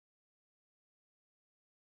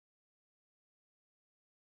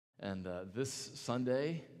And this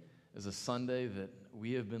Sunday is a Sunday that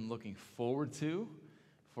we have been looking forward to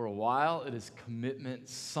for a while. It is Commitment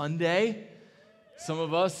Sunday. Some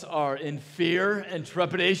of us are in fear and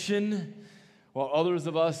trepidation, while others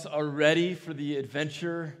of us are ready for the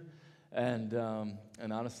adventure. And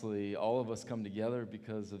honestly, all of us come together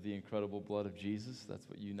because of the incredible blood of Jesus. That's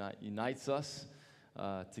what unites us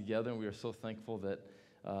together, and we are so thankful that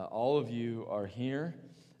all of you are here.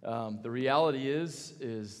 The reality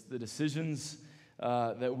is the decisions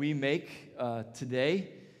that we make today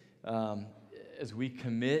as we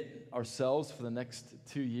commit ourselves for the next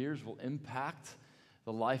 2 years will impact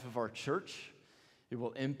the life of our church. It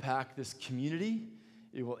will impact this community.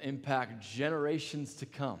 It will impact generations to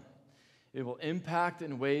come. It will impact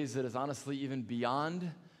in ways that is honestly even beyond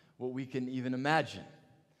what we can even imagine.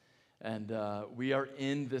 And we are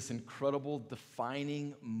in this incredible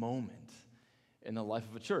defining moment in the life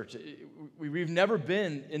of a church. We've never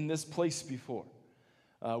been in this place before.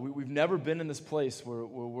 We've never been in this place where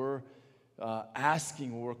we're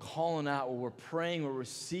asking, where we're calling out, where we're praying, where we're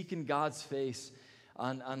seeking God's face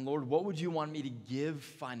on Lord, what would you want me to give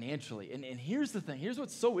financially? And here's the thing. Here's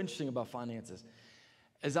what's so interesting about finances.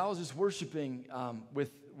 As I was just worshiping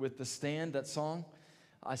with the Stand, that song,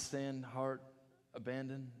 I stand, heart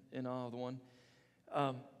abandoned in awe of the one.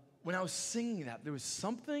 When I was singing that, there was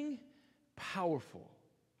something powerful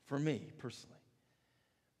for me personally.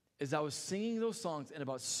 As I was singing those songs and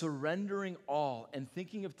about surrendering all and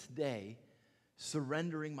thinking of today,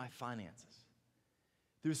 surrendering my finances.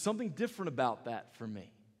 There was something different about that for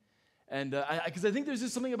me. And because I think there's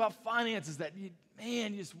just something about finances that, you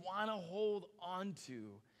just want to hold on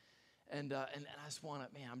to. And I just want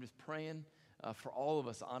to, I'm just praying for all of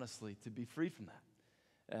us, honestly, to be free from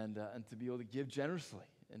that. And to be able to give generously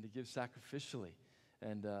and to give sacrificially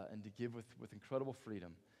and to give with incredible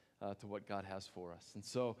freedom to what God has for us. And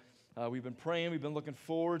so we've been praying. We've been looking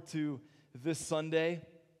forward to this Sunday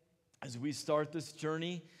as we start this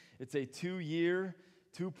journey. It's a 2-year,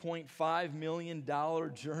 $2.5 million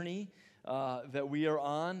journey that we are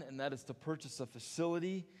on, and that is to purchase a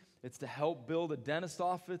facility. It's to help build a dentist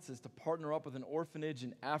office. It's to partner up with an orphanage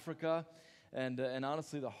in Africa. And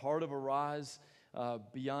honestly, the heart of Arise,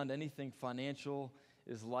 beyond anything financial,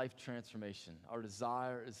 is life transformation. Our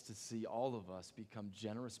desire is to see all of us become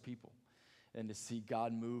generous people and to see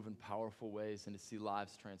God move in powerful ways and to see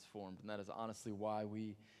lives transformed. And that is honestly why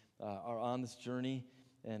we are on this journey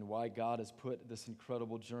and why God has put this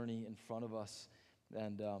incredible journey in front of us.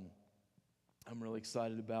 And I'm really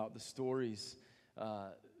excited about the stories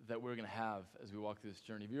that we're going to have as we walk through this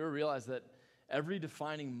journey. Have you ever realized that every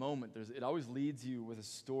defining moment, it always leads you with a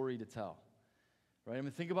story to tell, right?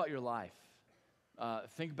 Think about your life.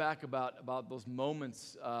 Think back about those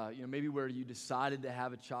moments, maybe where you decided to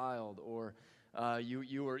have a child, or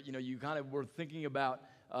you kind of were thinking about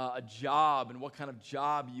a job and what kind of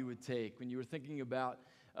job you would take. When you were thinking about,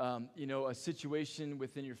 a situation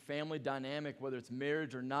within your family dynamic, whether it's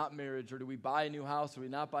marriage or not marriage, or do we buy a new house or do we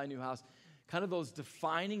not buy a new house? Kind of those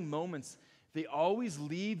defining moments, they always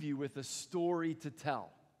leave you with a story to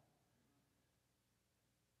tell.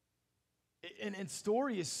 And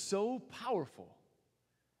story is so powerful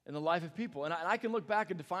in the life of people. And I can look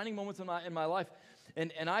back at defining moments in my life,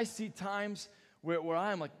 and I see times where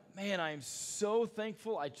I am like, I am so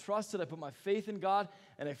thankful. I trusted, I put my faith in God,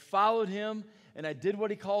 and I followed Him, and I did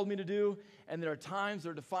what He called me to do. And there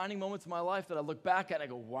are defining moments in my life that I look back at and I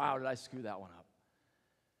go, wow, did I screw that one up?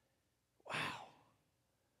 Wow.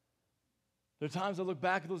 There are times I look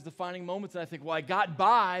back at those defining moments and I think, well, I got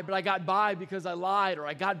by, but I got by because I lied, or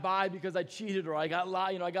I got by because I cheated, or I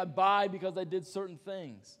got by because I did certain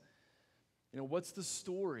things. What's the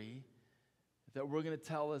story that we're going to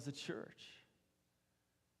tell as a church?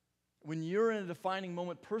 When you're in a defining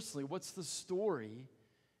moment personally, what's the story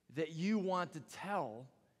that you want to tell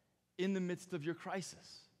in the midst of your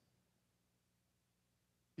crisis?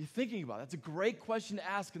 Be thinking about it. That's a great question to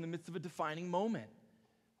ask in the midst of a defining moment.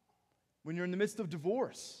 When you're in the midst of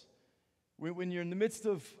divorce, when you're in the midst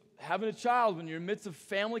of having a child, when you're in the midst of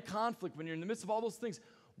family conflict, when you're in the midst of all those things,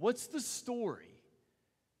 what's the story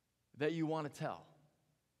that you want to tell?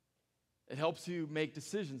 It helps you make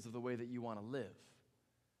decisions of the way that you want to live.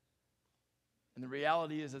 And the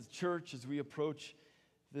reality is, as a church, as we approach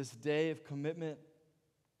this day of commitment,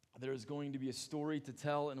 there is going to be a story to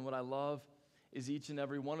tell, and what I love is each and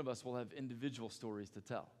every one of us will have individual stories to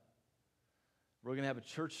tell. We're going to have a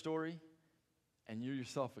church story, and you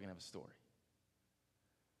yourself are going to have a story.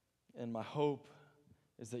 And my hope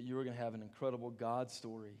is that you are going to have an incredible God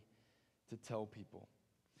story to tell people.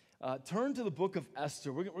 Turn to the book of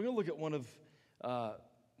Esther. We're going to look at one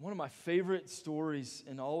one of my favorite stories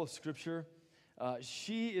in all of Scripture.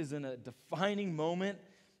 She is in a defining moment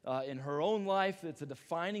in her own life. It's a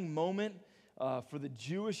defining moment for the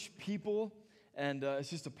Jewish people, and it's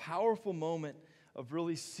just a powerful moment of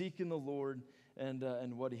really seeking the Lord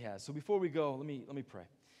and what He has. So before we go, let me pray.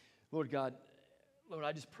 Lord God, Lord,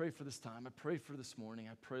 I just pray for this time. I pray for this morning.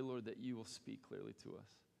 I pray, Lord, that You will speak clearly to us.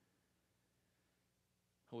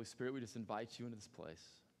 Holy Spirit, we just invite You into this place.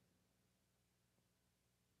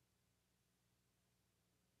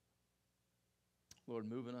 Lord,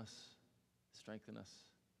 move in us, strengthen us.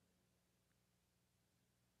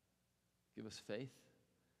 Give us faith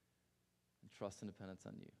and trust and dependence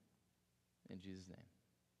on You. In Jesus' name,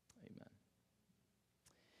 amen.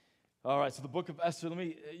 All right, so the book of Esther,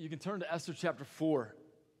 you can turn to Esther chapter 4.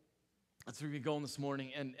 That's where we're going this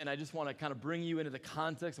morning, and I just want to kind of bring you into the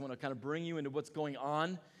context. I want to kind of bring you into what's going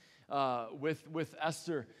on with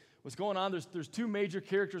Esther. What's going on, there's two major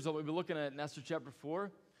characters that we'll be looking at in Esther chapter 4.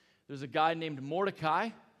 There's a guy named Mordecai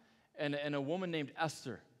and a woman named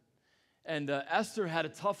Esther. And Esther had a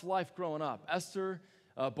tough life growing up. Esther,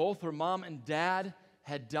 both her mom and dad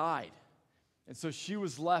had died, and so she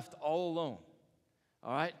was left all alone.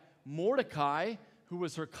 All right? Mordecai, who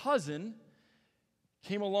was her cousin,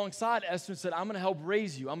 came alongside Esther and said, I'm going to help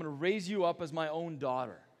raise you. I'm going to raise you up as my own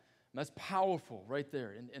daughter. And that's powerful right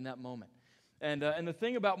there in that moment. And the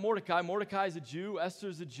thing about Mordecai is a Jew,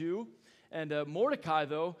 Esther's a Jew. And Mordecai,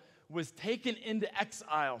 though, was taken into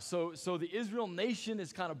exile. So the Israel nation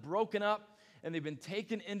is kind of broken up, and they've been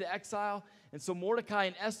taken into exile. And so Mordecai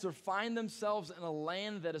and Esther find themselves in a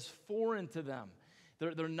land that is foreign to them.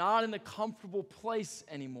 They're not in a comfortable place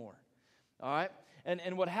anymore, all right?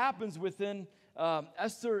 And what happens within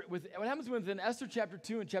Esther chapter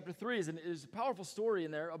 2 and chapter 3 is a powerful story in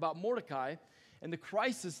there about Mordecai and the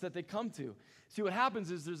crisis that they come to. See, what happens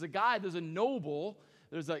is there's a noble,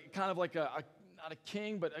 there's a kind of like not a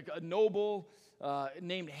king, but a noble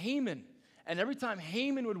named Haman. And every time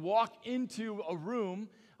Haman would walk into a room,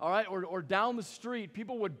 all right, or down the street,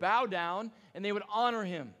 people would bow down and they would honor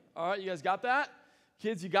him. All right, you guys got that?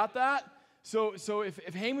 Kids, you got that? So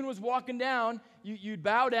if Haman was walking down, you'd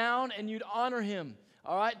bow down and you'd honor him.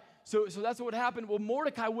 All right? So that's what would happen. Well,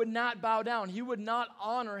 Mordecai would not bow down. He would not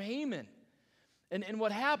honor Haman. And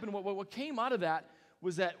what happened, what came out of that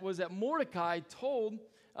was that Mordecai told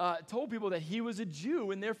people that he was a Jew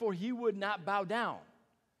and therefore he would not bow down.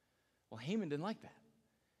 Well, Haman didn't like that.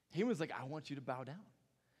 Haman was like, I want you to bow down.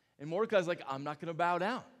 And Mordecai's like, I'm not going to bow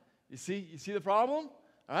down. You see the problem?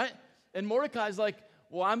 All right? And Mordecai's like,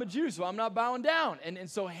 well, I'm a Jew, so I'm not bowing down. And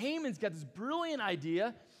so Haman's got this brilliant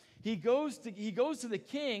idea. He goes to the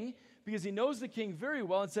king because he knows the king very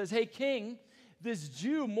well and says, hey, king, this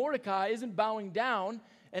Jew, Mordecai, isn't bowing down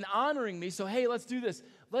and honoring me, so hey, let's do this.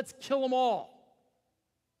 Let's kill them all.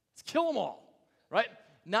 Let's kill them all, right?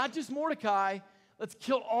 Not just Mordecai. Let's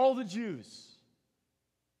kill all the Jews.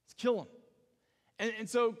 Let's kill them. And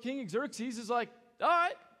so King Xerxes is like, all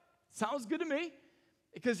right, sounds good to me.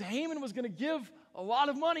 Because Haman was going to give a lot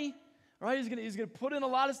of money, right? He's going to put in a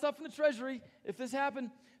lot of stuff in the treasury if this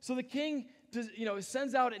happened. So the king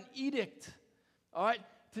sends out an edict, all right,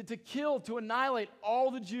 to annihilate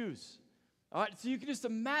all the Jews. All right, so you can just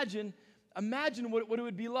imagine what it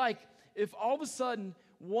would be like if all of a sudden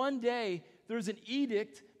one day there's an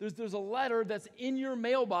edict, there's a letter that's in your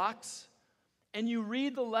mailbox, and you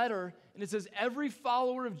read the letter, and it says every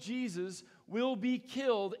follower of Jesus will be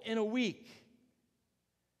killed in a week.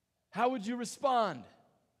 How would you respond?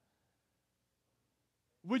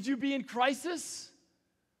 Would you be in crisis?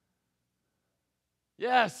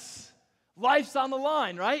 Yes. Life's on the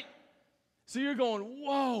line, right? So you're going,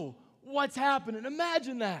 whoa, what's happening?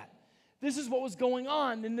 Imagine that. This is what was going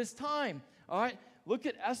on in this time. All right, look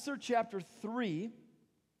at Esther chapter 3.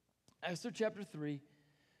 Esther chapter 3,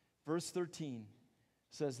 verse 13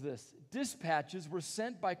 says this. Dispatches were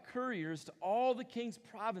sent by couriers to all the king's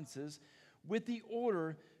provinces with the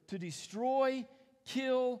order to destroy,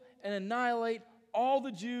 kill, and annihilate all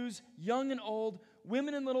the Jews, young and old,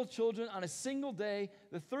 women and little children, on a single day,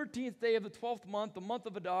 the 13th day of the 12th month, the month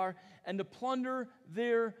of Adar, and to plunder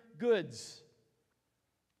their goods.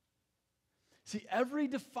 See, every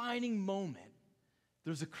defining moment,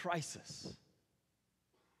 there's a crisis.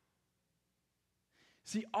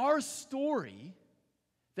 See, our story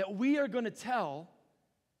that we are going to tell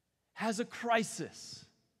has a crisis.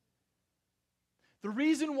 The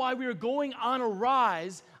reason why we are going on a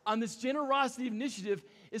rise on this generosity initiative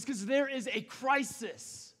is because there is a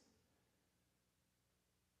crisis.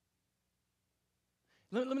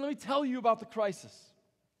 Let me tell you about the crisis.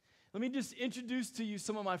 Let me just introduce to you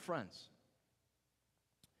some of my friends.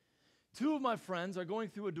 Two of my friends are going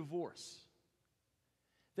through a divorce.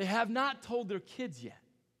 They have not told their kids yet.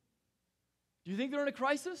 Do you think they're in a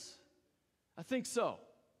crisis? I think so.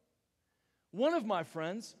 One of my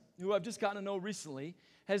friends, who I've just gotten to know recently,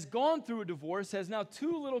 has gone through a divorce, has now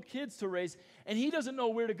 2 little kids to raise, and he doesn't know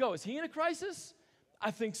where to go. Is he in a crisis?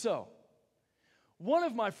 I think so. One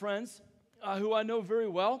of my friends, who I know very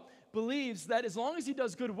well, believes that as long as he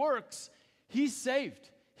does good works, he's saved.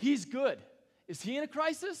 He's good. Is he in a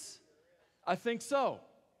crisis? I think so.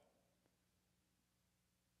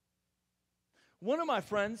 One of my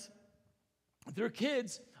friends, their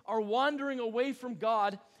kids are wandering away from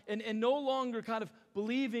God and no longer kind of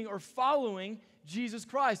believing or following Jesus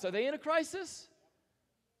Christ. Are they in a crisis?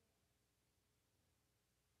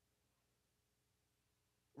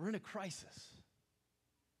 We're in a crisis.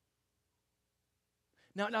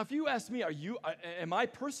 Now, if you ask me, am I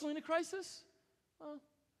personally in a crisis? Well,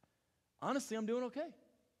 honestly, I'm doing okay.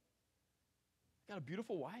 Got a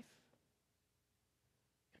beautiful wife.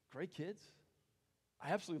 Got great kids. I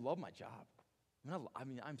absolutely love my job.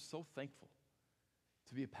 I'm so thankful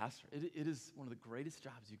to be a pastor. It is one of the greatest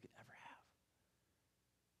jobs you could ever have.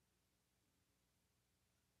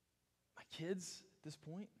 My kids, at this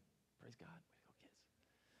point, praise God, way to go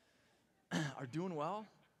kids, are doing well.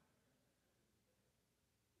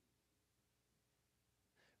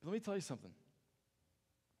 But let me tell you something.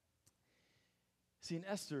 See, in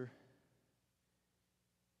Esther,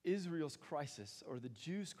 Israel's crisis, or the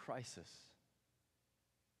Jews' crisis,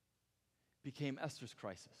 became Esther's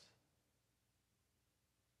crisis.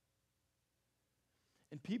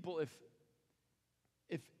 And people, if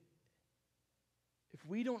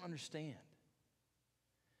we don't understand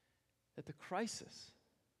that the crisis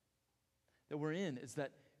that we're in is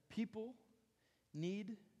that people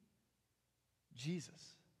need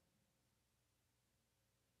Jesus,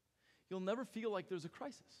 you'll never feel like there's a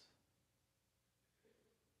crisis.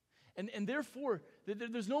 And therefore,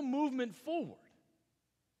 there's no movement forward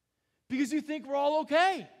because you think we're all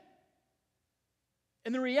okay.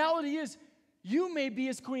 And the reality is, you may be,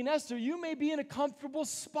 as Queen Esther, you may be in a comfortable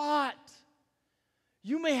spot.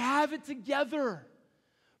 You may have it together.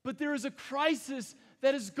 But there is a crisis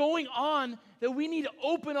that is going on that we need to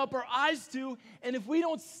open up our eyes to. And if we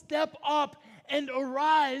don't step up and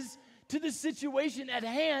arise to the situation at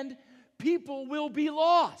hand, people will be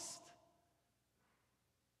lost.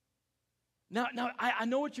 Now I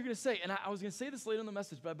know what you're going to say, and I was going to say this later in the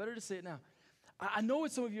message, but I better just say it now. I know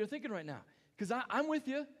what some of you are thinking right now, because I'm with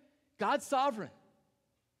you. God's sovereign.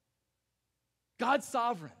 God's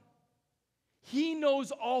sovereign. He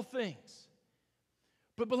knows all things.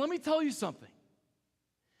 But let me tell you something.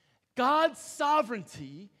 God's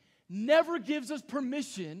sovereignty never gives us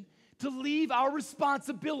permission to leave our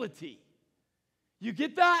responsibility. You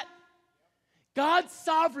get that? God's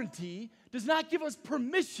sovereignty does not give us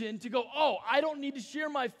permission to go, oh, I don't need to share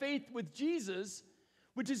my faith with Jesus,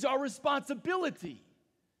 which is our responsibility.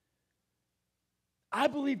 I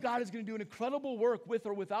believe God is going to do an incredible work with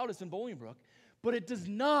or without us in Bolingbrook, but it does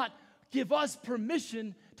not give us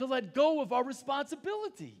permission to let go of our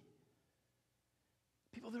responsibility.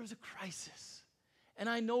 People, there is a crisis. And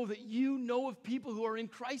I know that you know of people who are in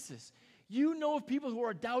crisis. You know of people who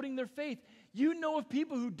are doubting their faith. You know of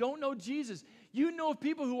people who don't know Jesus. You know of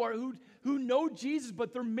people who know Jesus,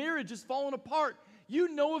 but their marriage is falling apart. You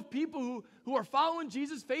know of people who are following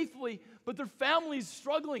Jesus faithfully, but their family is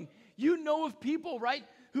struggling. You know of people, right,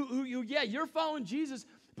 who you're following Jesus,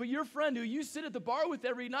 but your friend who you sit at the bar with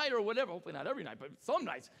every night or whatever, hopefully not every night, but some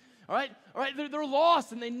nights, all right, they're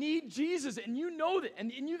lost and they need Jesus, and you know that,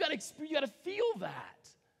 and you got to feel that.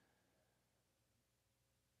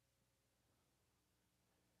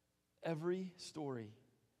 Every story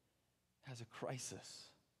has a crisis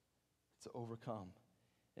to overcome,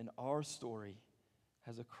 and our story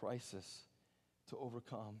has a crisis to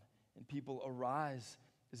overcome. And people, Arise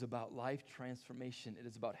is about life transformation. It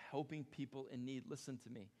is about helping people in need. Listen to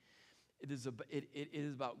me. It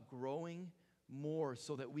is about growing more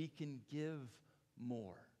so that we can give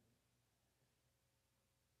more.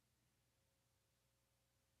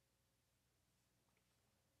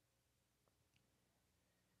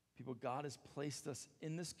 People, God has placed us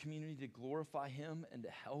in this community to glorify Him and to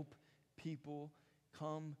help people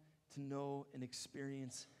come to know and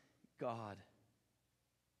experience God.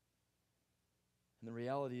 And the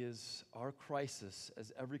reality is, our crisis,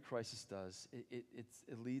 as every crisis does, it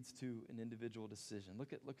leads to an individual decision.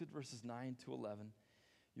 Look at verses 9 to 11.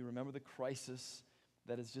 You remember the crisis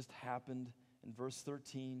that has just happened in verse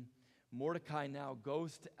 13. Mordecai now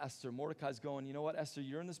goes to Esther. Mordecai's going, you know what, Esther,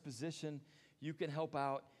 you're in this position. You can help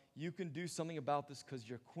out. You can do something about this because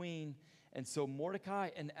you're queen. And so Mordecai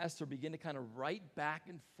and Esther begin to kind of write back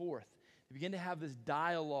and forth. They begin to have this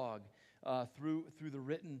dialogue through the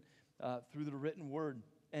written word.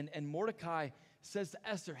 And Mordecai says to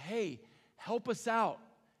Esther, hey, help us out.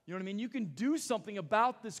 You know what I mean? You can do something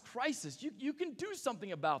about this crisis. You can do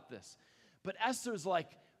something about this. But Esther's like,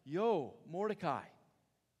 yo, Mordecai,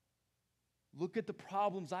 look at the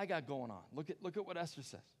problems I got going on. Look at what Esther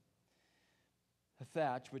says.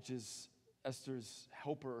 Hathach, which is Esther's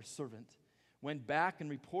helper or servant, went back and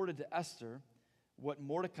reported to Esther what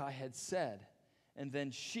Mordecai had said. And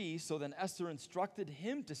then Esther instructed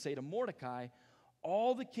him to say to Mordecai,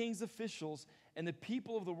 all the king's officials and the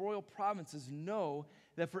people of the royal provinces know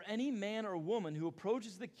that for any man or woman who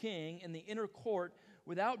approaches the king in the inner court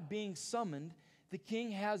without being summoned, the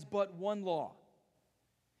king has but one law,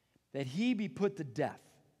 that he be put to death.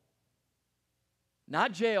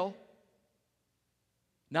 Not jail.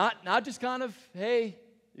 Not just kind of, hey,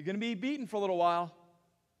 you're going to be beaten for a little while.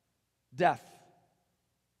 Death.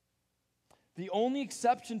 The only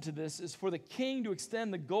exception to this is for the king to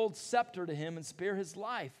extend the gold scepter to him and spare his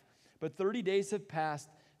life. But 30 days have passed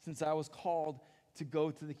since I was called to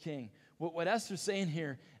go to the king. What Esther's saying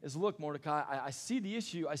here is, look, Mordecai, I see the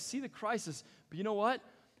issue, I see the crisis, but you know what?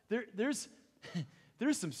 There's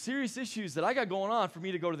some serious issues that I got going on for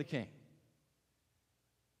me to go to the king.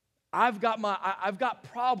 I've got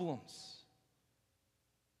problems.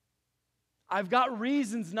 I've got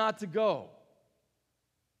reasons not to go.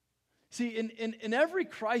 See, in every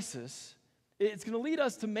crisis, it's going to lead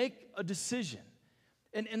us to make a decision.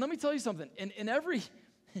 And let me tell you something.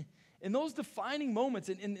 In those defining moments,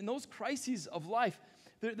 in those crises of life,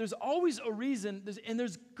 there's always a reason, and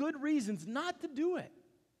there's good reasons not to do it.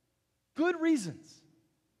 Good reasons.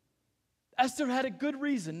 Esther had a good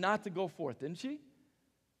reason not to go forth, didn't she?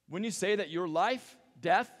 When you say that your life,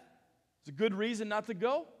 death, is a good reason not to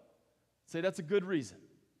go, say that's a good reason.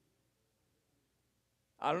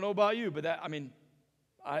 I don't know about you, but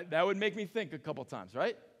that would make me think a couple times,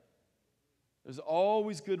 right? There's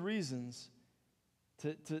always good reasons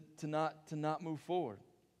to not move forward.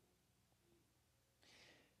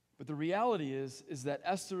 But the reality is that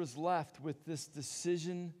Esther is left with this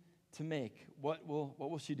decision to make. What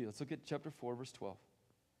will she do? Let's look at chapter 4, verse 12.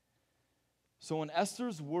 So when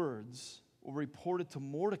Esther's words were reported to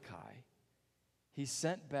Mordecai, he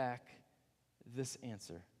sent back this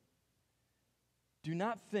answer. Do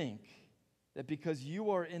not think that because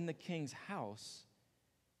you are in the king's house,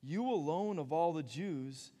 you alone of all the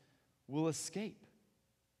Jews will escape.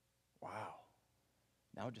 Wow.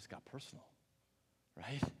 Now it just got personal,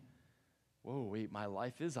 right? Whoa, wait, my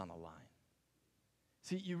life is on the line.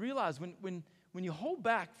 See, you realize when you hold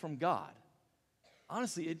back from God,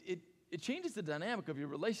 honestly, it changes the dynamic of your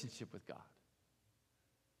relationship with God.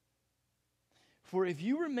 For if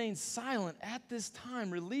you remain silent at this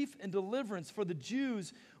time, relief and deliverance for the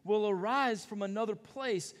Jews will arise from another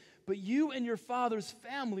place, but you and your father's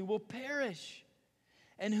family will perish.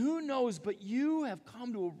 And who knows, but you have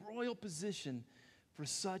come to a royal position for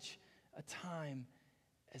such a time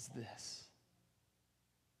as this.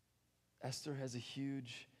 Esther has a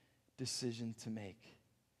huge decision to make.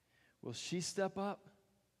 Will she step up,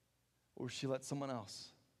 or will she let someone else?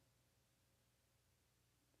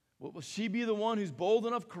 Will she be the one who's bold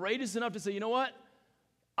enough, courageous enough to say, you know what?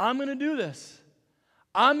 I'm going to do this.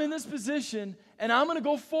 I'm in this position, and I'm going to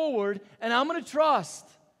go forward, and I'm going to trust.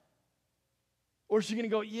 Or is she going to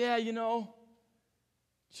go, yeah,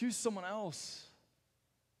 choose someone else?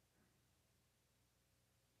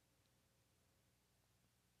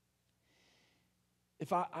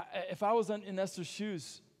 If I was in Esther's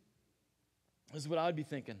shoes, this is what I would be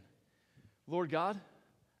thinking. Lord God,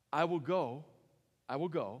 I will go.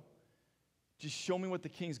 Just show me what the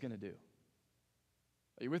king's going to do.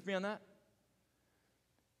 Are you with me on that?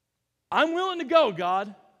 I'm willing to go,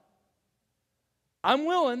 God. I'm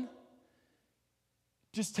willing.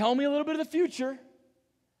 Just tell me a little bit of the future.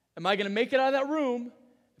 Am I going to make it out of that room?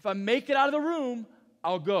 If I make it out of the room,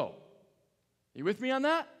 I'll go. Are you with me on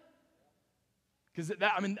that? Because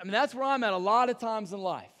that's where I'm at a lot of times in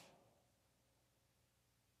life.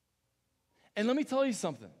 And let me tell you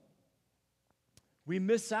something. We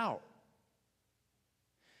miss out.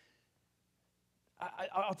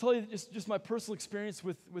 I'll tell you just my personal experience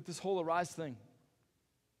with this whole Arise thing.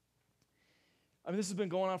 This has been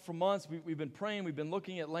going on for months. We've been praying. We've been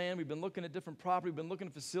looking at land. We've been looking at different property. We've been looking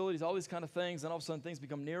at facilities, all these kind of things. And all of a sudden, things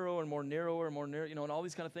become narrower and more narrow, and all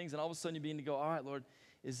these kind of things. And all of a sudden, you begin to go, all right, Lord,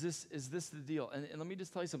 is this the deal? And let me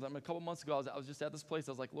just tell you something. A couple months ago, I was just at this place.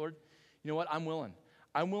 I was like, Lord, you know what? I'm willing.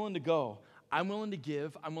 I'm willing to go. I'm willing to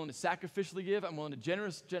give. I'm willing to sacrificially give. I'm willing to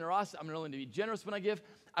generosity. I'm willing to be generous when I give.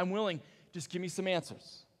 I'm willing. just give me some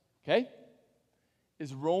answers, okay?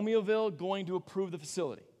 Is Romeoville going to approve the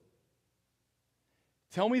facility?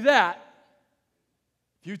 Tell me that.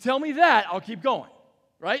 If you tell me that, I'll keep going,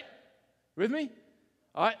 right? With me?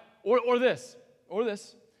 All right, or this. All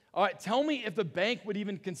right, tell me if the bank would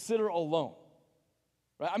even consider a loan,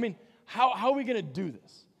 right? I mean, how are we going to do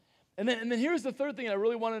this? And then here's the third thing I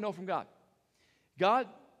really want to know from God. God,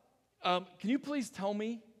 can you please tell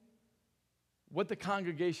me what the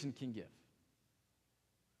congregation can give?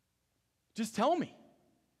 Just tell me.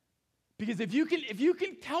 Because if you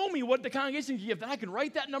can tell me what the congregation can give, then I can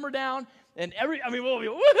write that number down, and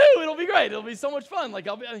woohoo, it'll be great. It'll be so much fun.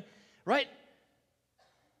 Right?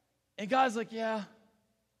 And God's like, yeah,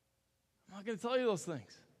 I'm not going to tell you those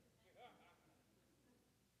things.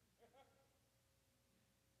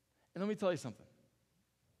 And let me tell you something.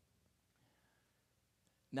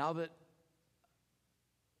 Now that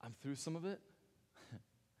I'm through some of it,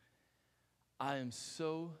 I am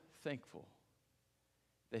so thankful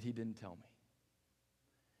that he didn't tell me.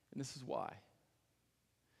 And this is why.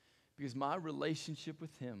 Because my relationship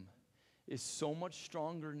with him is so much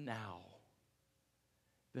stronger now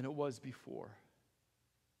than it was before.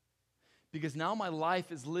 Because now my life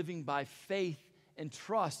is living by faith and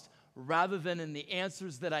trust rather than in the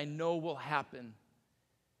answers that I know will happen.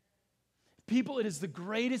 People, it is the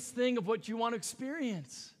greatest thing of what you want to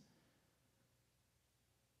experience.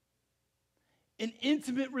 An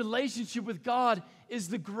intimate relationship with God is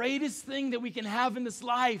the greatest thing that we can have in this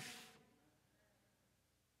life.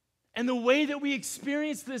 And the way that we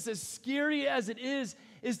experience this, as scary as it is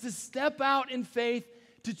to step out in faith,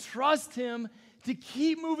 to trust him, to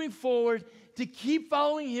keep moving forward, to keep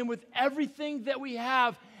following him with everything that we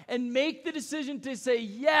have, and make the decision to say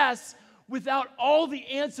yes without all the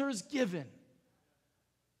answers given.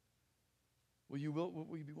 Will you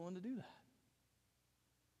be willing to do that?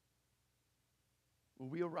 Will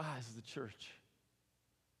we arise as a church?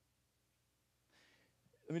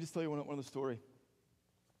 Let me just tell you one other story.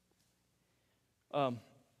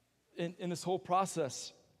 In this whole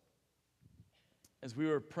process, as we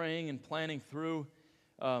were praying and planning through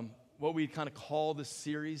what we kind of call this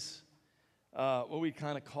series, what we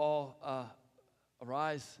kind of call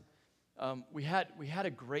Arise, we had a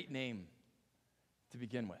great name to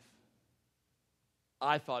begin with.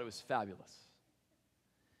 I thought it was fabulous.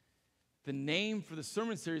 The name for the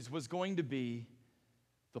sermon series was going to be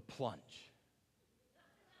The Plunge.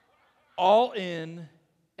 All in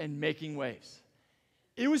and making waves.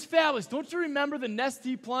 It was fabulous. Don't you remember the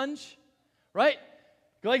Nestea plunge? Right?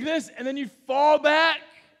 Go like this, and then you fall back,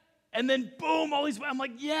 and then boom, all these, I'm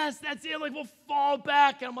like, yes, that's it. Like, we'll fall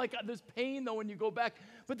back. And I'm like, there's pain, though, when you go back.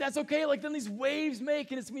 But that's okay. Like, then these waves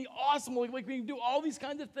make, and it's going to be awesome. Like, we can do all these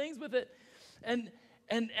kinds of things with it. And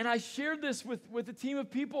I shared this with a team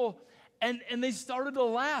of people, and they started to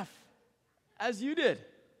laugh, as you did.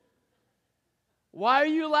 Why are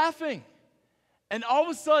you laughing? And all of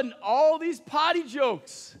a sudden, all these potty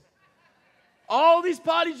jokes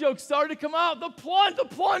started to come out. The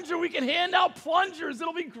plunger, we can hand out plungers.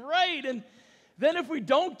 It'll be great. And then if we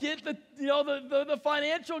don't get the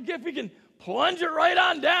financial gift, we can plunge it right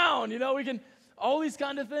on down. We can, all these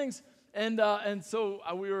kind of things. And so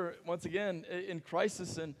we were, once again, in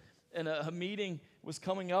crisis, and a meeting was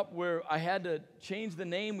coming up where I had to change the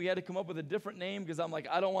name. We had to come up with a different name because I'm like,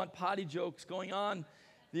 I don't want potty jokes going on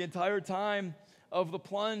the entire time of the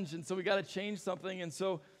plunge. And so we got to change something. And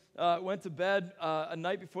so went to bed a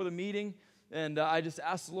night before the meeting, and I just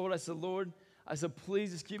asked the Lord. I said, Lord,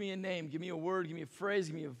 please just give me a name. Give me a word. Give me a phrase.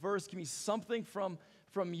 Give me a verse. Give me something from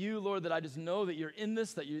you, Lord, that I just know that you're in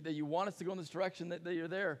this, that you want us to go in this direction, that you're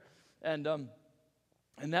there. And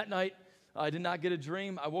that night, I did not get a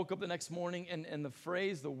dream. I woke up the next morning, and the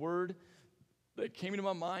phrase, the word that came into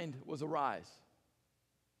my mind was arise.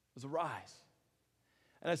 It was arise.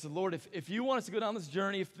 And I said, Lord, if you want us to go down this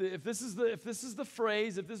journey, if this is the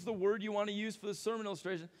phrase, if this is the word you want to use for the sermon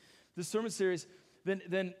illustration, this sermon series,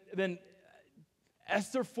 then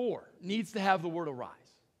Esther 4 needs to have the word arise.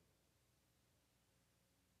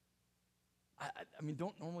 I mean,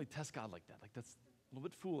 don't normally test God like that. Like, that's a little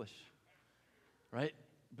bit foolish, right?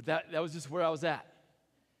 But that was just where I was at.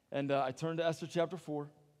 And I turned to Esther chapter 4.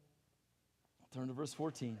 I turned to verse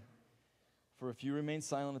 14. For if you remain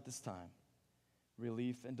silent at this time,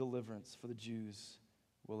 relief and deliverance for the Jews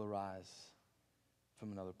will arise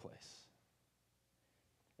from another place.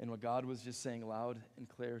 And what God was just saying loud and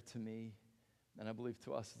clear to me, and I believe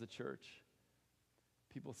to us as a church,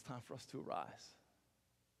 people, it's time for us to arise.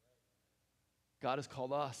 God has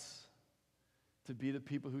called us to be the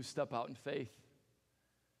people who step out in faith.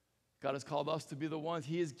 God has called us to be the ones.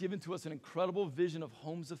 He has given to us an incredible vision of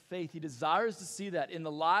homes of faith. He desires to see that in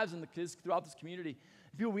the lives and the kids throughout this community.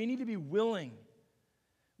 People, we need to be willing.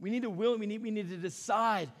 We need to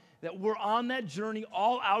decide that we're on that journey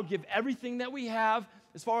all out, give everything that we have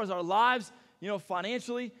as far as our lives,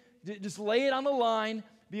 financially, just lay it on the line,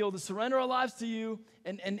 be able to surrender our lives to you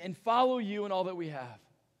and follow you in all that we have.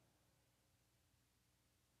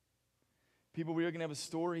 People, we are going to have a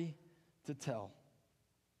story to tell.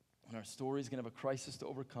 And our story is going to have a crisis to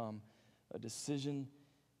overcome, a decision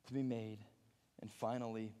to be made, and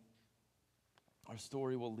finally, our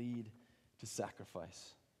story will lead to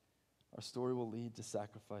sacrifice. Our story will lead to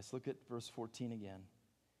sacrifice. Look at verse 14 again.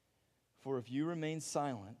 For if you remain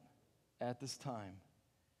silent at this time,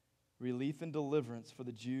 relief and deliverance for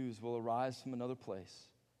the Jews will arise from another place,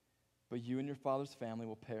 but you and your father's family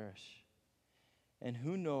will perish. And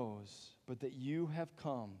who knows but that you have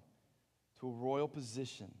come to a royal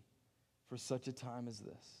position for such a time as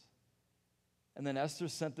this. And then Esther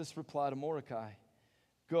sent this reply to Mordecai.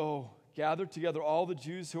 Go, gather together all the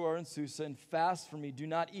Jews who are in Susa and fast for me. Do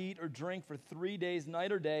not eat or drink for 3 days,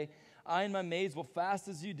 night or day. I and my maids will fast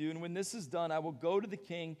as you do. And when this is done, I will go to the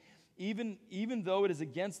king, even though it is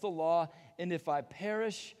against the law. And if I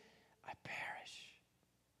perish, I perish.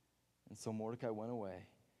 And so Mordecai went away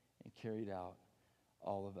and carried out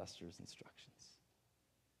all of Esther's instructions.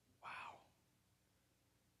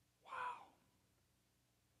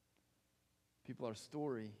 People, our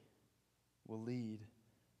story will lead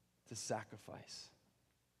to sacrifice.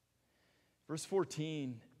 Verse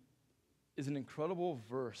 14 is an incredible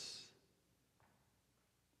verse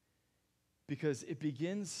because it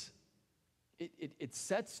begins, it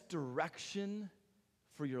sets direction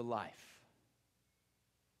for your life.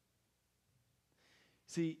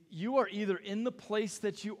 See, you are either in the place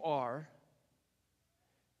that you are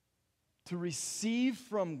to receive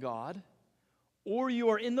from God, or you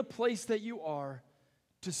are in the place that you are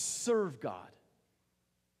to serve God.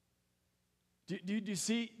 Do you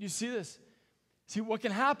see this? See, what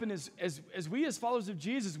can happen is as we as followers of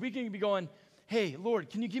Jesus, we can be going, hey, Lord,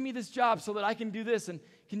 can you give me this job so that I can do this? And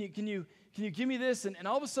can you give me this? And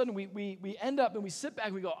all of a sudden we end up and we sit back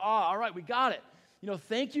and we go, all right, we got it.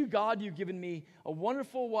 Thank you, God, you've given me a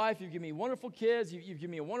wonderful wife. You've given me wonderful kids. You've given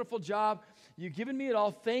me a wonderful job. You've given me it all.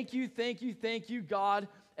 Thank you, God.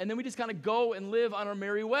 And then we just kind of go and live on our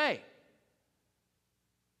merry way.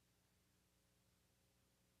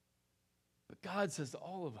 But God says to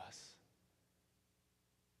all of us,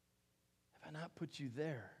 have I not put you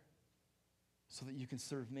there so that you can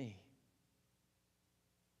serve me?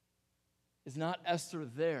 Is not Esther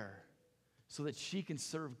there so that she can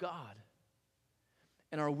serve God?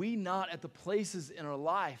 And are we not at the places in our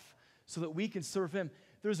life so that we can serve Him?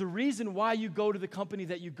 There's a reason why you go to the company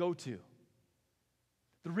that you go to.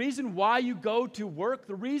 The reason why you go to work,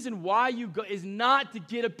 the reason why you go is not to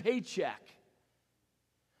get a paycheck.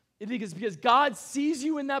 It's because God sees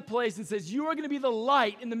you in that place and says, you are going to be the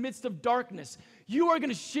light in the midst of darkness. You are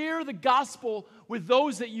going to share the gospel with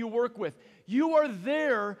those that you work with. You are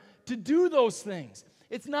there to do those things.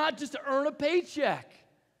 It's not just to earn a paycheck.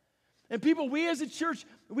 And people, we as a church,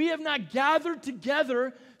 we have not gathered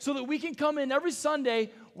together so that we can come in every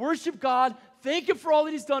Sunday, worship God, thank Him for all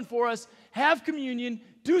that He's done for us, have communion,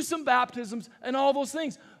 do some baptisms, and all those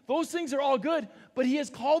things. Those things are all good, but He has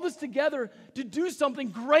called us together to do something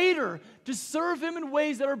greater, to serve Him in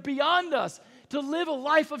ways that are beyond us, to live a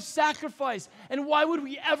life of sacrifice. And why would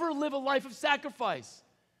we ever live a life of sacrifice?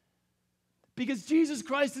 Because Jesus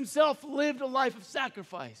Christ Himself lived a life of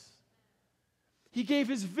sacrifice. He gave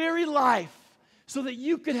His very life so that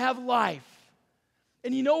you could have life.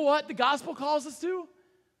 And you know what the gospel calls us to?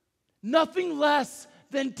 Nothing less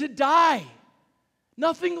than to die.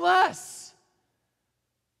 Nothing less.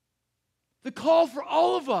 The call for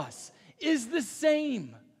all of us is the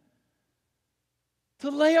same. To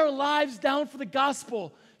lay our lives down for the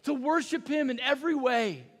gospel, to worship Him in every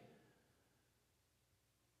way.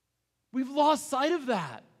 We've lost sight of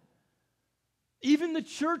that. Even the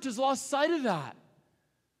church has lost sight of that.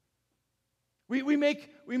 We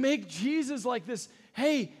make Jesus like this.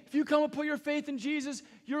 Hey, if you come and put your faith in Jesus,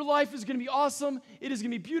 your life is going to be awesome. It is going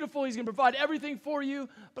to be beautiful. He's going to provide everything for you.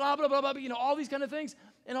 Blah, blah, blah, blah. All these kind of things.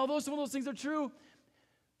 And although some of those things are true,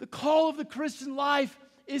 the call of the Christian life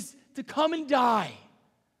is to come and die.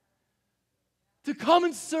 To come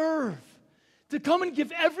and serve. To come and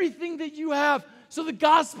give everything that you have so the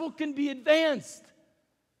gospel can be advanced.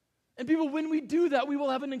 And people, when we do that, we will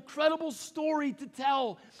have an incredible story to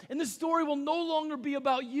tell. And the story will no longer be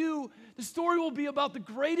about you. The story will be about the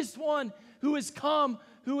greatest one who has come,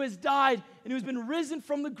 who has died, and who has been risen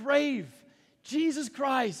from the grave, Jesus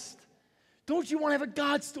Christ. Don't you want to have a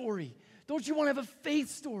God story? Don't you want to have a faith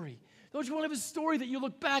story? Don't you want to have a story that you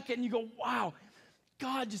look back at and you go, wow,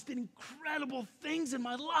 God just did incredible things in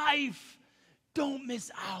my life. Don't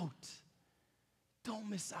miss out. Don't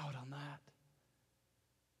miss out on that.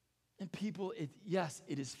 And people, yes,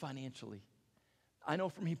 it is financially. I know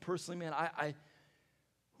for me personally, man,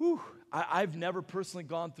 I've never personally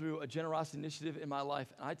gone through a generosity initiative in my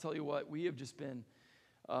life. And I tell you what, we have just been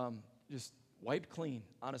just wiped clean,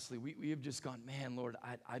 honestly. We have just gone, man, Lord,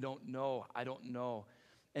 I don't know.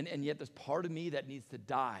 And yet there's part of me that needs to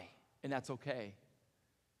die, and that's okay,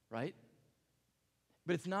 right?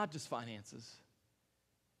 But it's not just finances.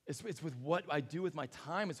 It's with what I do with my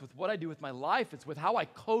time. It's with what I do with my life. It's with how I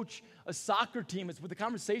coach a soccer team. It's with the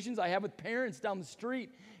conversations I have with parents down the street.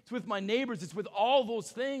 It's with my neighbors. It's with all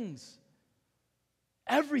those things.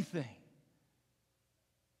 Everything.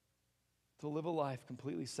 To live a life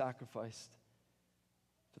completely sacrificed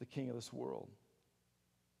for the King of this world.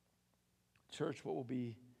 Church, what will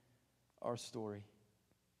be our story?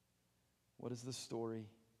 What is the story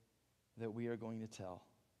that we are going to tell?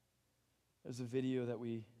 There's a video that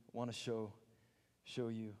we want to show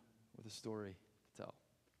you with a story to tell.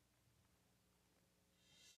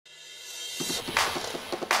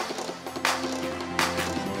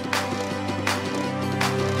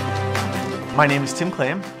 My name is Tim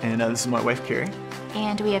Clam, and this is my wife, Carrie.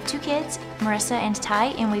 And we have 2 kids, Marissa and Ty,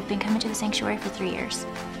 and we've been coming to the sanctuary for 3 years.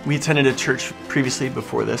 We attended a church previously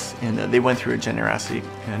before this, and they went through a generosity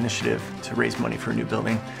initiative to raise money for a new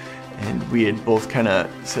building. And we had both kind of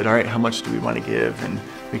said, all right, how much do we want to give? And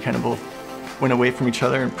we kind of both went away from each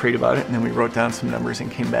other and prayed about it, and then we wrote down some numbers and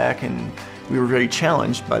came back, and we were very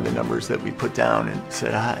challenged by the numbers that we put down and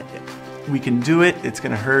said, we can do it, it's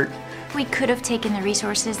going to hurt. We could have taken the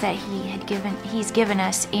resources that he's given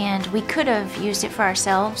us, and we could have used it for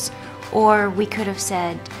ourselves, or we could have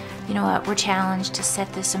said, you know what, we're challenged to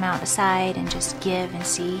set this amount aside and just give and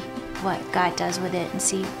see what God does with it and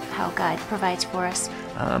see how God provides for us.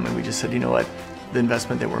 And we just said, you know what, the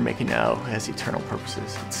investment that we're making now has eternal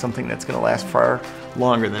purposes. It's something that's going to last far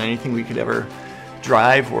longer than anything we could ever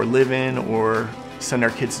drive or live in or send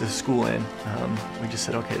our kids to school in. We just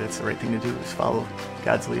said, okay, that's the right thing to do, is follow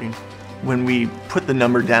God's leading. When we put the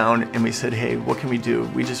number down and we said, hey, what can we do?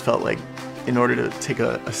 We just felt like in order to take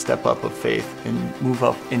a step up of faith and move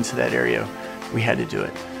up into that area, we had to do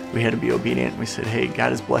it. We had to be obedient. We said, hey, God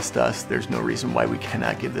has blessed us. There's no reason why we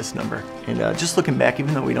cannot give this number. And just looking back,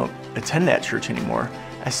 even though we don't attend that church anymore,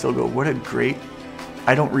 I still go,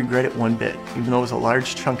 I don't regret it one bit. Even though it was a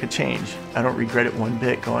large chunk of change, I don't regret it one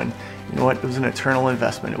bit, going, you know what, it was an eternal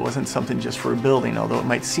investment. It wasn't something just for a building, although it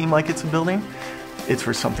might seem like it's a building, it's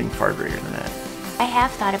for something far greater than that. I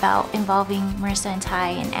have thought about involving Marissa and Ty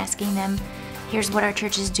and asking them, here's what our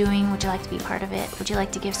church is doing, would you like to be part of it? Would you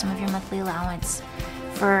like to give some of your monthly allowance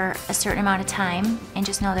for a certain amount of time, and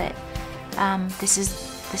just know that this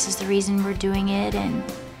is the reason we're doing it, and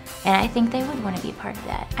I think they would want to be a part of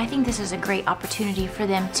that. I think this is a great opportunity for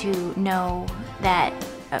them to know that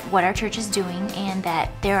what our church is doing, and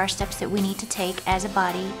that there are steps that we need to take as a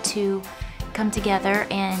body to come together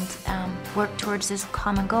and work towards this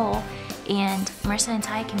common goal. And Marissa and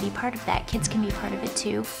Ty can be part of that. Kids can be part of it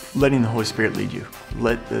too. Letting the Holy Spirit lead you.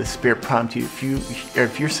 Let the Spirit prompt you.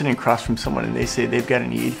 If you're sitting across from someone and they say they've got a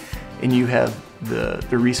need and you have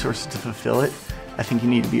the resources to fulfill it, I think you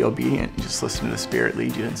need to be obedient and just listen to the Spirit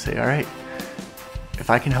lead you and say, all right, if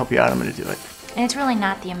I can help you out, I'm going to do it. And it's really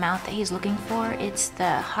not the amount that he's looking for, it's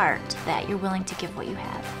the heart that you're willing to give what you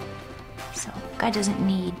have. So God doesn't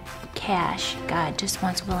need cash. God just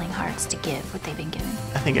wants willing hearts to give what they've been given.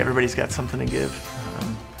 I think everybody's got something to give.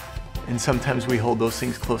 And sometimes we hold those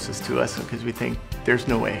things closest to us because we think, there's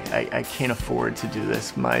no way, I can't afford to do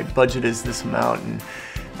this. My budget is this amount. And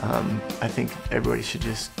I think everybody should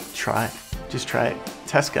just try it. Just try it.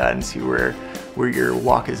 Test God and see where your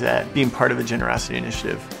walk is at. Being part of a generosity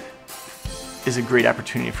initiative is a great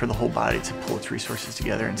opportunity for the whole body to pull its resources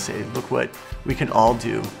together and say, look what we can all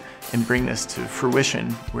do and bring this to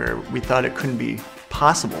fruition where we thought it couldn't be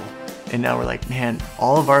possible. And now we're like, man,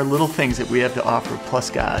 all of our little things that we have to offer plus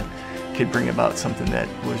God could bring about something that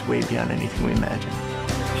was way beyond anything we imagined.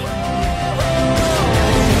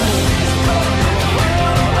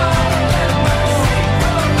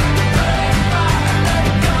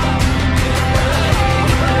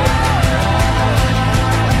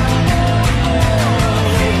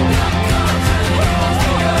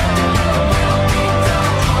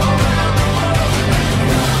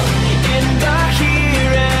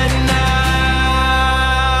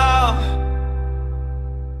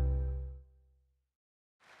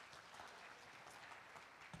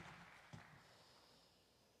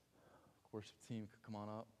 team could come on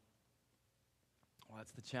up. Well,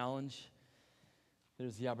 that's the challenge.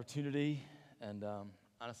 There's the opportunity, and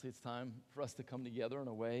honestly, it's time for us to come together in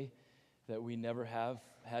a way that we never have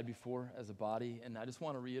had before as a body. And I just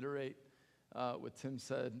want to reiterate what Tim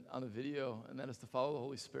said on the video, and that is to follow the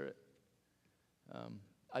Holy Spirit.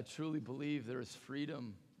 I truly believe there is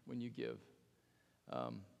freedom when you give.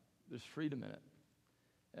 There's freedom in it.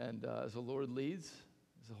 And as the Lord leads,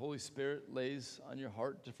 as the Holy Spirit lays on your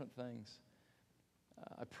heart different things,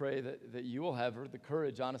 I pray that you will have the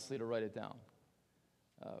courage, honestly, to write it down.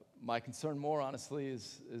 My concern more, honestly,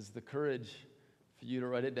 is the courage for you to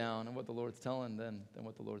write it down and what the Lord's telling than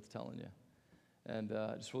what the Lord's telling you. And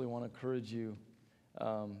I just really want to encourage you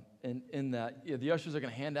in that. Yeah, the ushers are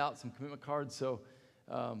going to hand out some commitment cards, so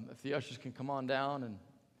if the ushers can come on down, and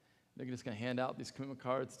they're just going to hand out these commitment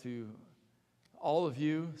cards to all of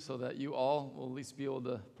you so that you all will at least be able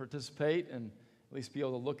to participate and at least be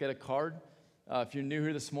able to look at a card. If you're new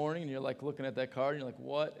here this morning and you're like looking at that card and you're like,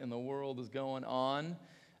 what in the world is going on?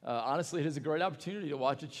 Honestly, it is a great opportunity to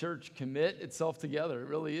watch a church commit itself together. It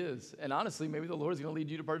really is. And honestly, maybe the Lord's going to lead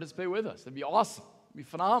you to participate with us. It'd be awesome. It'd be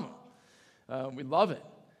phenomenal. We love it.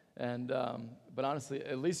 And but honestly,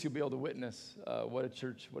 at least you'll be able to witness what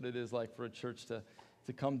it is like for a church to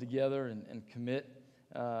come together and commit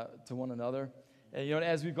to one another. And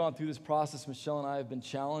as we've gone through this process, Michelle and I have been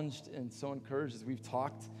challenged and so encouraged as we've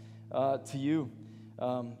talked to you.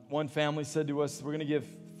 One family said to us, we're going to give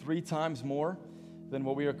 3 times more than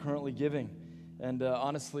what we are currently giving. And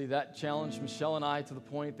honestly, that challenged Michelle and I to the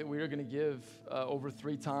point that we are going to give over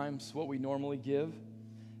 3 times what we normally give.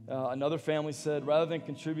 Another family said, rather than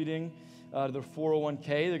contributing to their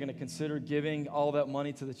 401k, they're going to consider giving all that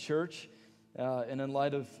money to the church. And in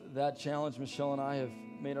light of that challenge, Michelle and I have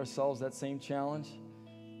made ourselves that same challenge.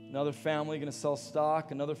 Another family going to sell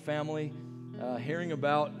stock. Another family hearing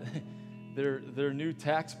about their new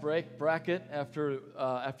tax bracket after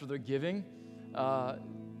their giving,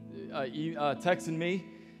 texted me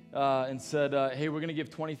and said, hey, we're going to give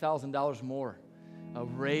 $20,000 more.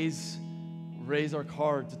 Raise our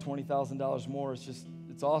card to $20,000 more.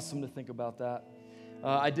 It's awesome to think about that.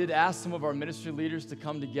 I did ask some of our ministry leaders to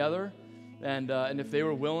come together and if they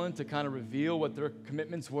were willing to kind of reveal what their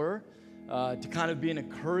commitments were, to kind of be an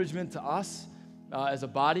encouragement to us as a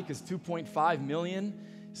body, because $2.5 million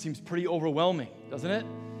seems pretty overwhelming, doesn't it?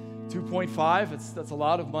 2.5, that's a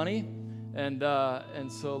lot of money. And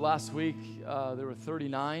so last week, there were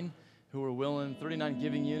 39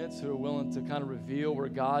 giving units who were willing to kind of reveal where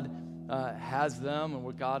God has them and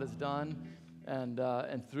what God has done. And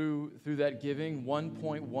through that giving,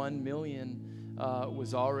 1.1 million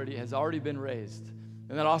has already been raised.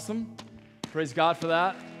 Isn't that awesome? Praise God for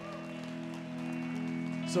that.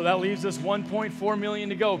 So that leaves us 1.4 million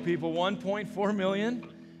to go, people. 1.4 million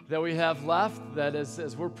that we have left, that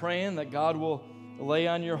as we're praying that God will lay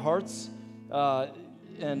on your hearts.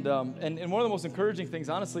 And one of the most encouraging things,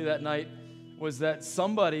 honestly, that night was that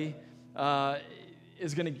somebody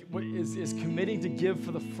is committing to give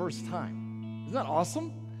for the first time. Isn't that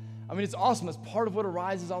awesome? I mean, it's awesome. That's part of what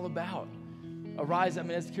Arise is all about. Arise,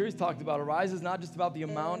 as Kiri's talked about, Arise is not just about the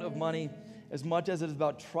amount of money as much as it is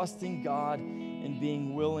about trusting God and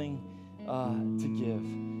being willing to give.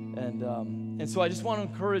 And so I just want to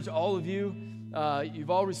encourage all of you. You've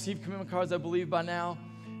all received commitment cards, I believe, by now.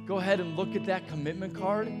 Go ahead and look at that commitment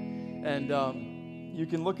card. And you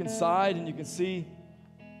can look inside and you can see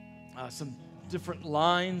some different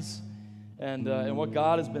lines and what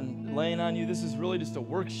God has been laying on you. This is really just a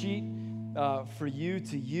worksheet for you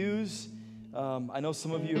to use. I know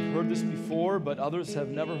some of you have heard this before, but others have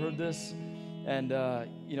never heard this. And,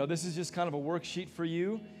 this is just kind of a worksheet for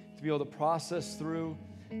you to be able to process through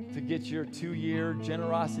to get your 2-year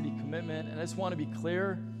generosity commitment. And I just want to be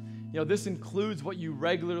clear, this includes what you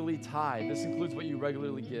regularly tithe. This includes what you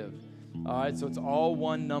regularly give. All right, so it's all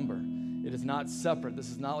one number. It is not separate. This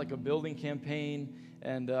is not like a building campaign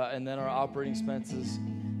and then our operating expenses.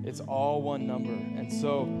 It's all one number. And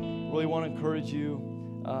so really want to encourage you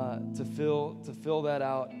to fill that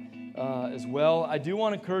out as well. I do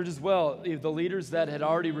want to encourage as well, the leaders that had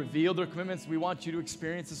already revealed their commitments, we want you to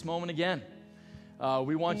experience this moment again.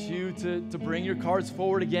 We want you to bring your cards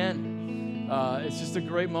forward again. It's just a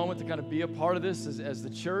great moment to kind of be a part of this as the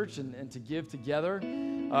church and to give together.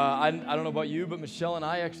 I don't know about you, but Michelle and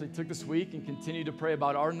I actually took this week and continued to pray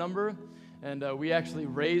about our number. And we actually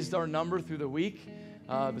raised our number through the week.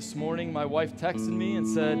 This morning, my wife texted me and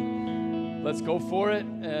said, let's go for it.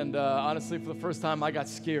 And honestly, for the first time, I got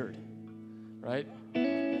scared, right?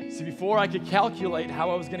 See, before I could calculate how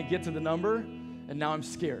I was going to get to the number, and now I'm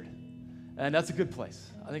scared. And that's a good place.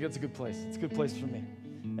 I think that's a good place. It's a good place for me.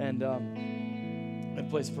 And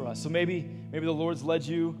place for us. So maybe the Lord's led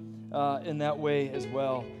you in that way as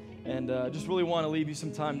well. And just really want to leave you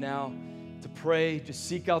some time now to pray. Just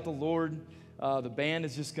seek out the Lord. The band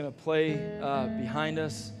is just going to play behind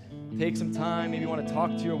us. Take some time. Maybe you want to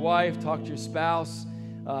talk to your wife, talk to your spouse,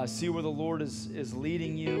 see where the Lord is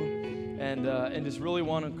leading you, and just really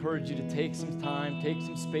want to encourage you to take some time, take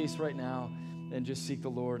some space right now, and just seek the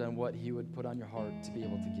Lord on what He would put on your heart to be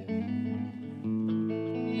able to give.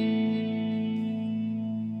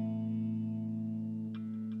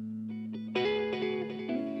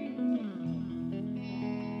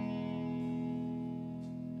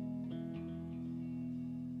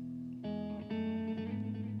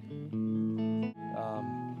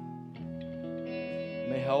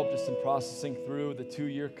 May help just in processing through the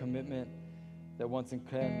 2-year commitment that once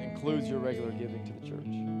includes your regular giving to the church.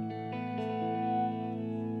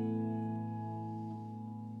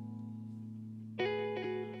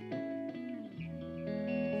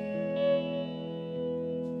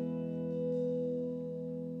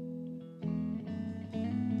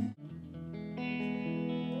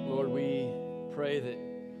 Lord, we pray that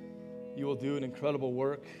you will do an incredible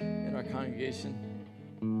work in our congregation.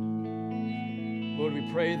 Lord,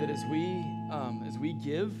 we pray that as we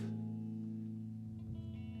give,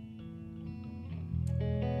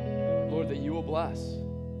 Lord, that you will bless.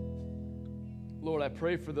 Lord, I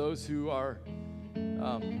pray for those who are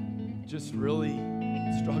just really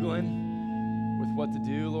struggling with what to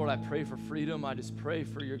do. Lord, I pray for freedom. I just pray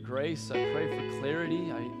for your grace. I pray for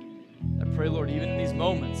clarity. I pray, Lord, even in these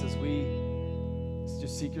moments as we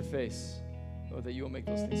just seek your face, Lord, that you will make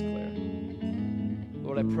those things clear.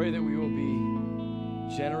 Lord, I pray that we will be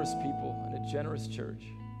generous people and a generous church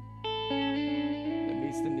that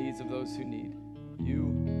meets the needs of those who need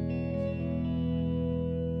you.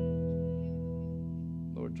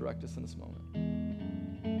 Lord, direct us in this moment.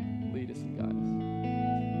 Lead us and guide us.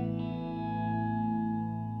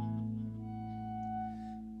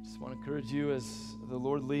 Just want to encourage you as the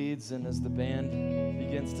Lord leads and as the band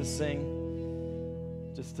begins to sing,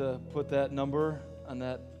 just to put that number on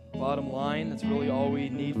that bottom line. That's really all we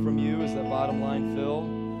need from you is that bottom line fill,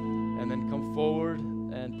 and then come forward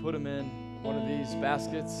and put them in one of these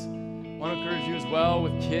baskets. I want to encourage you as well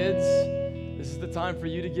with kids. This is the time for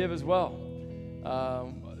you to give as well.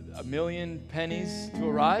 1,000,000 pennies to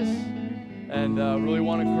arise, and really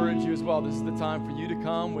want to encourage you as well. This is the time for you to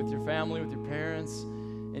come with your family, with your parents,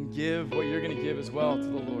 and give what you're going to give as well to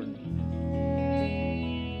the Lord.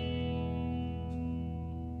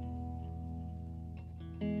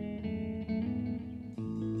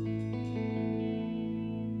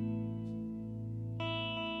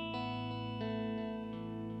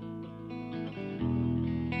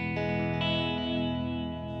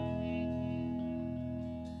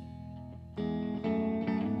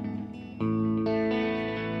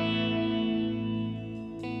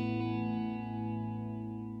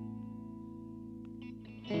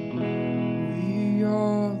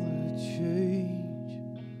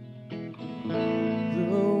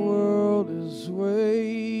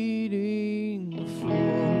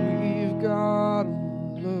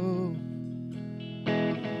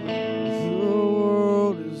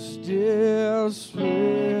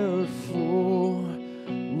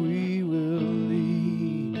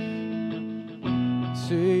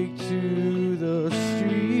 Take to the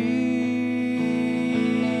streets,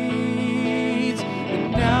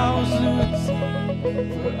 and now's the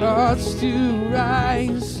time for us to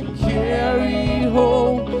rise and carry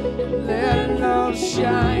hope, let love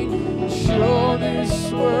shine, show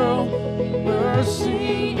this world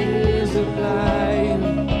mercy is alive.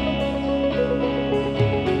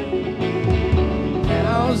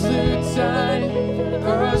 Now's the time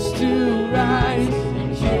for us to rise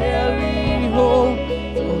and carry hope,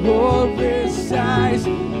 hopeless eyes,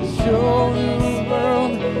 show the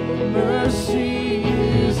world mercy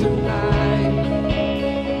is alive.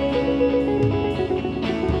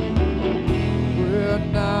 We're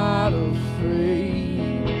not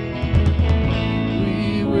afraid,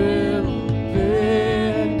 we will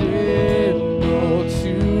bend and go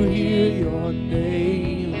to hear your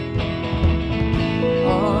name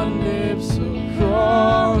on lips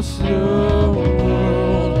across the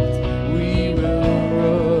world. We will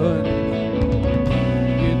run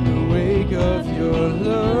in the wake of your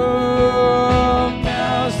love.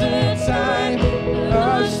 Now's the time for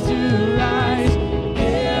us to rise,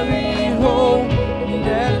 carry hope,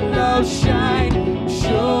 let love shine,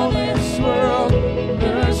 show this world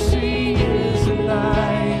mercy is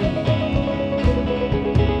alive.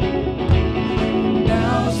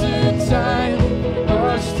 Now's the time for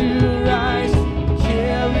us to rise,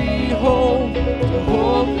 carry hope to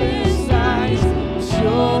hopeless eyes,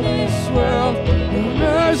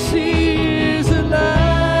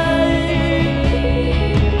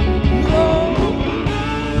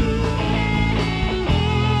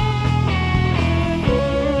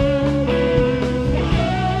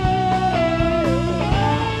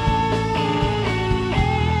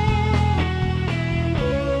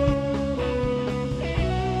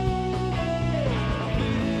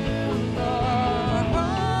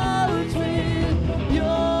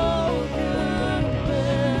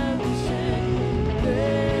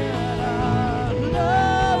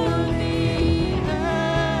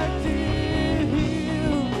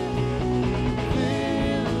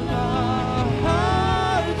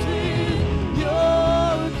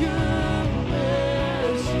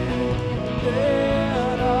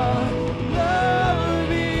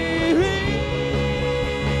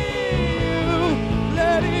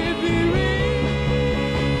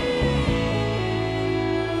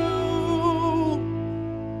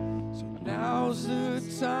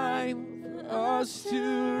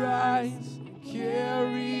 rise and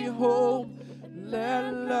carry hope.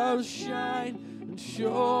 Let love shine and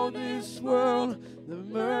show this world that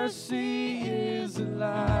mercy is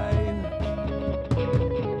alive.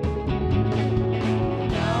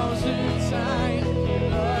 Now's the time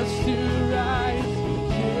for us to rise and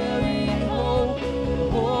carry hope.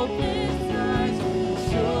 Hope is rise and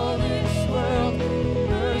show this world that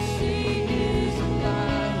mercy is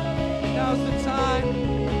alive. Now's the time.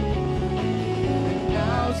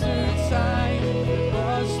 Now's the time for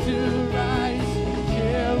us to rise and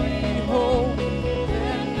carry hope.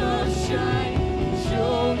 Let love shine and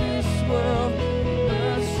show this world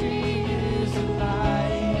mercy is alive.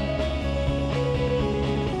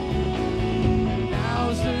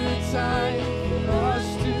 Now's the time for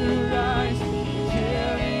us to rise and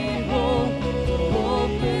carry hope to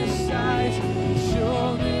hopeless eyes and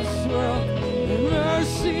show this world that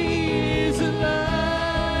mercy is alive.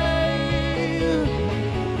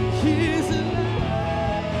 He's alive.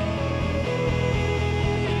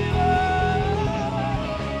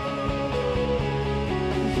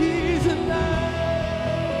 He's alive.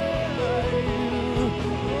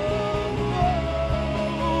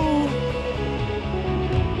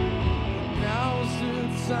 Now's the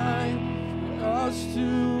time for us to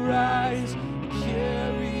rise and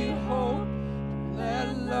carry hope.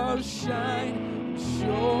 Let love shine and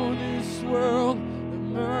show this world that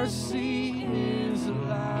mercy is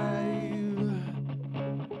alive.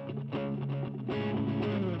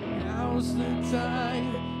 Now's the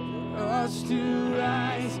time for us to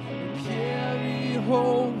rise and carry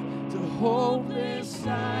hope to hopeless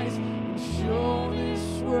eyes and show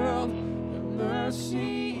this world that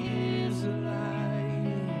mercy is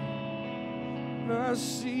alive.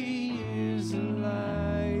 Mercy is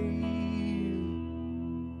alive.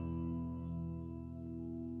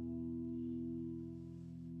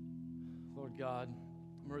 Lord God,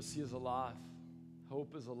 mercy is alive.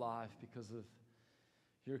 Hope is alive because of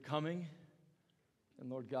your coming. And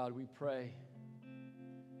Lord God, we pray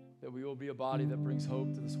that we will be a body that brings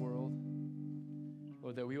hope to this world.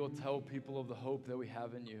 Lord, that we will tell people of the hope that we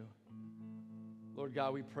have in you. Lord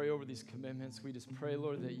God, we pray over these commitments. We just pray,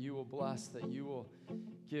 Lord, that you will bless, that you will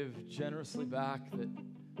give generously back, that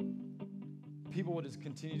people will just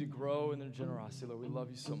continue to grow in their generosity. Lord, we love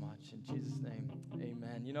you so much. In Jesus' name,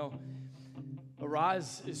 amen. You know,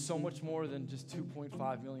 Arise is so much more than just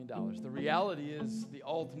 $2.5 million. The reality is the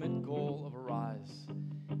ultimate goal of Arise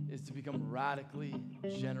is to become radically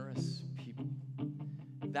generous people.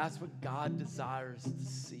 That's what God desires to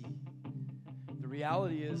see. The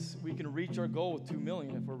reality is we can reach our goal with $2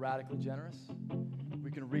 million if we're radically generous. We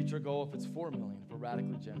can reach our goal if it's $4 million if we're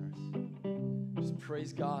radically generous. Just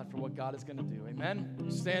praise God for what God is going to do. Amen?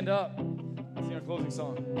 Stand up. Let's sing our closing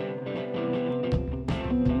song.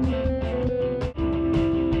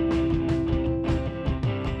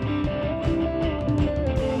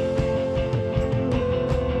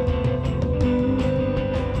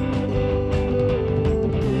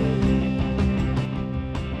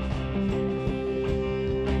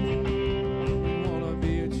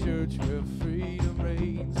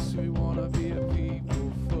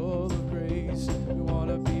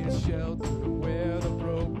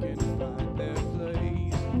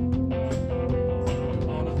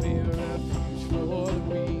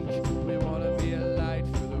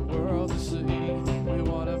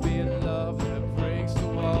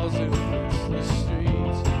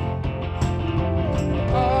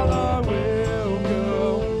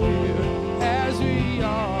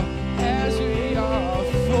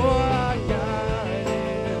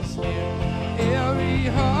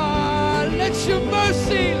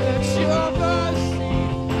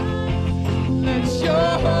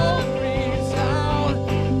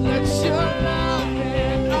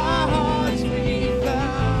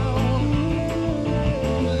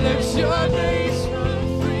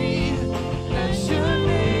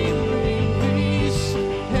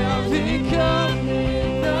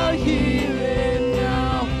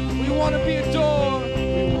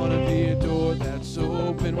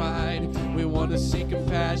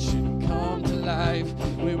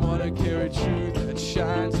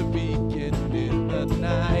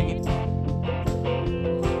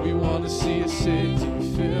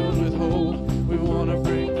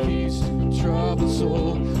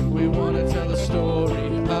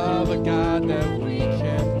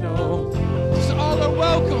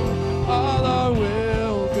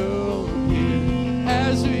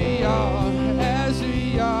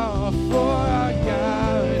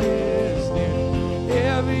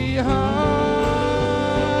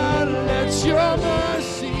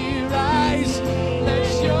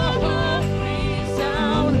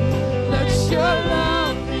 Let your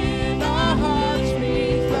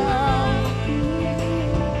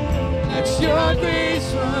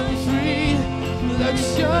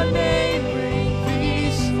your name bring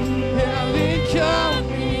peace. Heaven come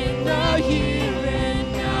in the here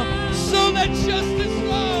and now. So let justice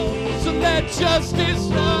flow. So let justice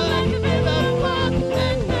flow like a river flow.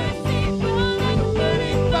 Let mercy flow like a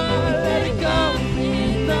burning fire. Let it go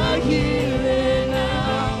in the here and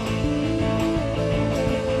now.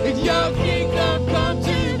 If your kingdom come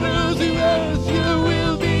to rule the earth, your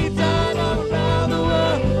will be done all around the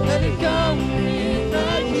world. Let it go in the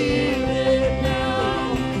here and now.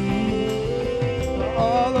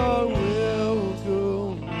 All our will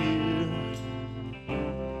go here.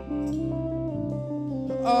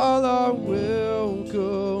 All our will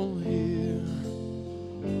go here.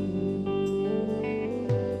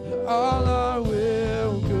 All our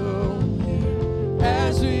will go here.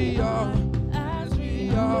 As we are,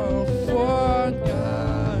 for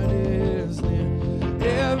God is near.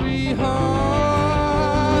 Every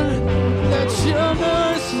heart, let your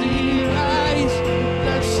mercy rise.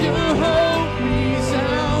 Let your hope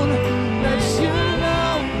resound. Let your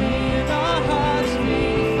love in our hearts be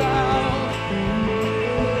found.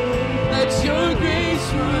 Let your grace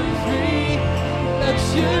run free. Let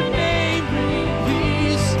your name bring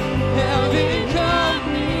peace. Heaven come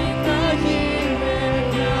in the here and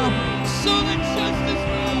now. So let justice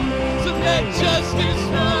flow. So let justice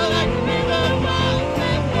flow like a river flow.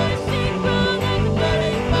 Let mercy flow like a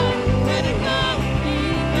burning fire. Let it go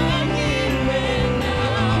in the here and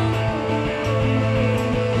now.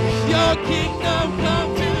 Your kingdom come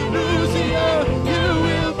to rule the earth. Your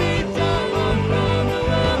will be done all around the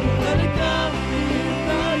world. Let it go in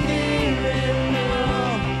the here and now.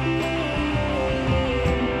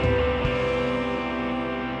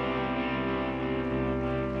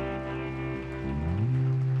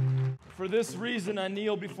 For this reason, I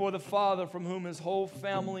kneel before the Father, from whom his whole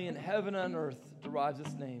family in heaven and earth derives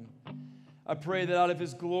its name. I pray that out of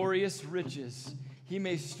his glorious riches, he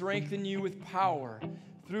may strengthen you with power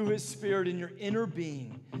through his Spirit in your inner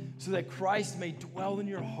being, so that Christ may dwell in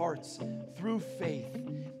your hearts through faith.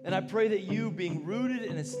 And I pray that you, being rooted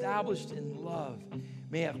and established in love,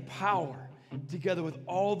 may have power, together with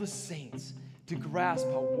all the saints, to grasp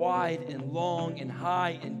how wide and long and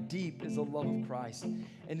high and deep is the love of Christ,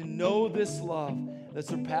 and to know this love that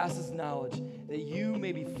surpasses knowledge, that you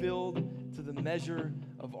may be filled to the measure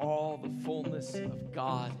of all the fullness of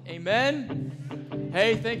God. Amen.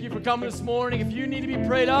 Hey, thank you for coming this morning. If you need to be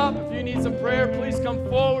prayed up, if you need some prayer, please come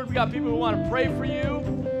forward. We got people who want to pray for you.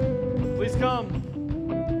 Please come.